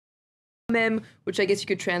meme, which I guess you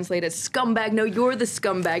could translate as scumbag. No, you're the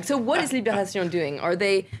scumbag. So what is Libération doing? Are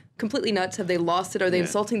they completely nuts? Have they lost it? Are they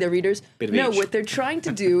insulting their readers? No, what they're trying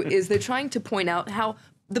to do is they're trying to point out how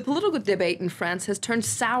the political debate in France has turned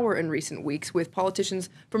sour in recent weeks, with politicians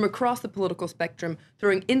from across the political spectrum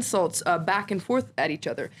throwing insults back and forth at each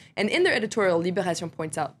other. And in their editorial, Libération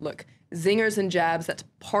points out, look, zingers and jabs, that's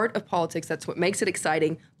part of politics, that's what makes it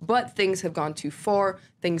exciting, but things have gone too far,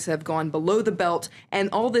 things have gone below the belt, and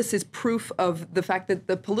all this is proof of the fact that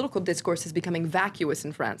the political discourse is becoming vacuous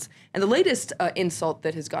in France. And the latest insult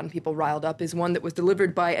that has gotten people riled up is one that was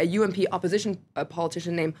delivered by a UMP opposition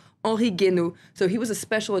politician named Henri Guénaud. So he was a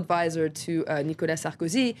special advisor to Nicolas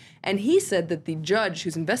Sarkozy, and he said that the judge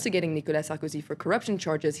who's investigating Nicolas Sarkozy for corruption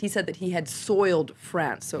charges, he said that he had soiled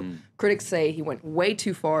France. So critics say he went way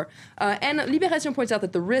too far. And Libération points out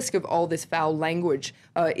that the risk of all this foul language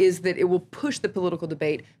is that it will push the political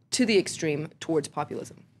debate to the extreme towards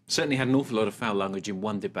populism. Certainly had an awful lot of foul language in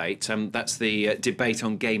one debate. That's the debate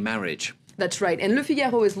on gay marriage. That's right. And Le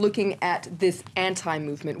Figaro is looking at this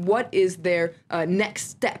anti-movement. What is their next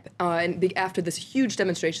step after this huge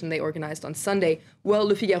demonstration they organized on Sunday? Well,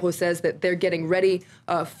 Le Figaro says that they're getting ready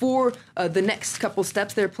for the next couple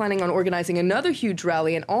steps. They're planning on organizing another huge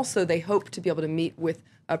rally, and also they hope to be able to meet with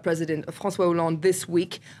President François Hollande this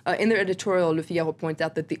week. In their editorial, Le Figaro points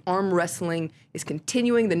out that the arm wrestling is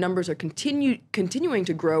continuing, the numbers are continuing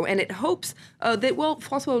to grow, and it hopes that, well,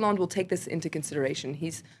 François Hollande will take this into consideration.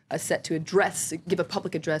 He's set to give a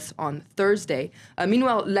public address on Thursday.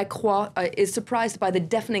 Meanwhile, La CROIX is surprised by the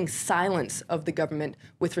deafening silence of the government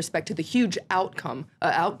with respect to the huge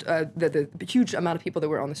the huge amount of people that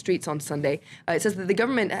were on the streets on Sunday. It says that the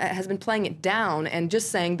government has been playing it down and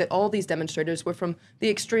just saying that all these demonstrators were from the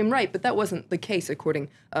extreme right, but that wasn't the case, according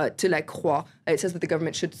to La CROIX. It says that the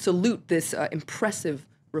government should salute this impressive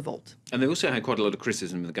revolt. And they also had quite a lot of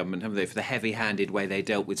criticism of the government, haven't they, for the heavy-handed way they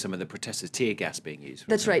dealt with some of the protesters, tear gas being used.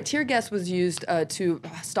 That's right. Tear gas was used to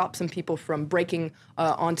stop some people from breaking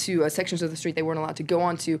onto sections of the street they weren't allowed to go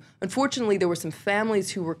onto. Unfortunately, there were some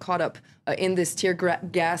families who were caught up in this tear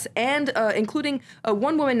gas, and including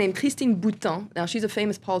one woman named Christine Boutin. Now, she's a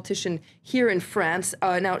famous politician here in France.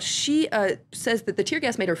 Now, she says that the tear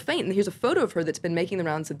gas made her faint, and here's a photo of her that's been making the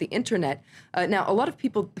rounds of the internet. Now, a lot of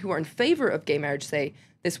people who are in favor of gay marriage say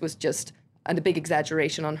this was just a big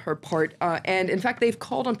exaggeration on her part. And in fact, they've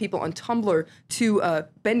called on people on Tumblr to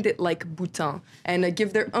bend it like Boutin and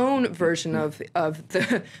give their own version of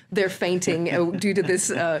their fainting due to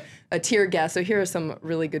this tear gas. So here are some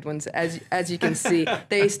really good ones. As you can see,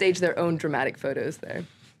 they staged their own dramatic photos there.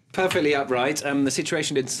 Perfectly upright. The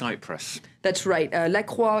situation in Cyprus. That's right. La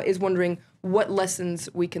CROIX is wondering what lessons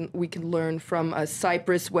we can learn from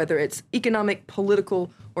Cyprus, whether it's economic,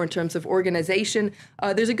 political, or in terms of organization.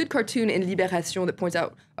 There's a good cartoon in Libération that points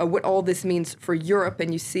out what all this means for Europe,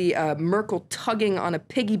 and you see Merkel tugging on a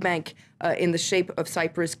piggy bank in the shape of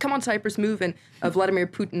Cyprus. Come on, Cyprus, move, and Vladimir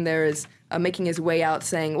Putin there is making his way out,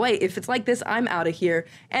 saying, wait, if it's like this, I'm out of here.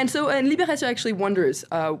 And so Libération actually wonders,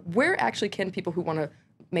 where actually can people who want to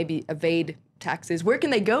maybe evade taxes, where can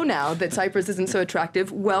they go now that Cyprus isn't so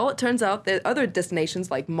attractive? Well, it turns out that other destinations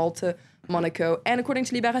like Malta, Monaco, and according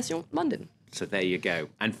to Libération, London. So there you go.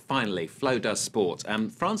 And finally, Flo does sport.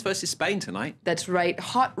 France versus Spain tonight. That's right.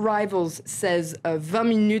 Hot rivals, says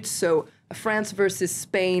 20 minutes, so France versus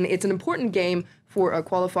Spain. It's an important game for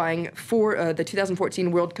qualifying for the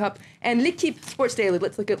 2014 World Cup. And L'Équipe Sports Daily,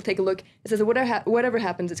 take a look. It says that whatever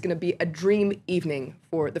happens, it's going to be a dream evening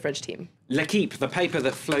for the French team. L'Équipe, the paper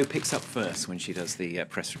that Flo picks up first when she does the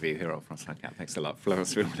press review here on France 24. Thanks a lot,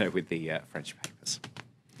 Florence VILLEMINOT with the French papers.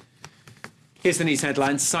 Here's the news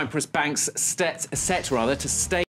headlines. Cyprus banks set to stay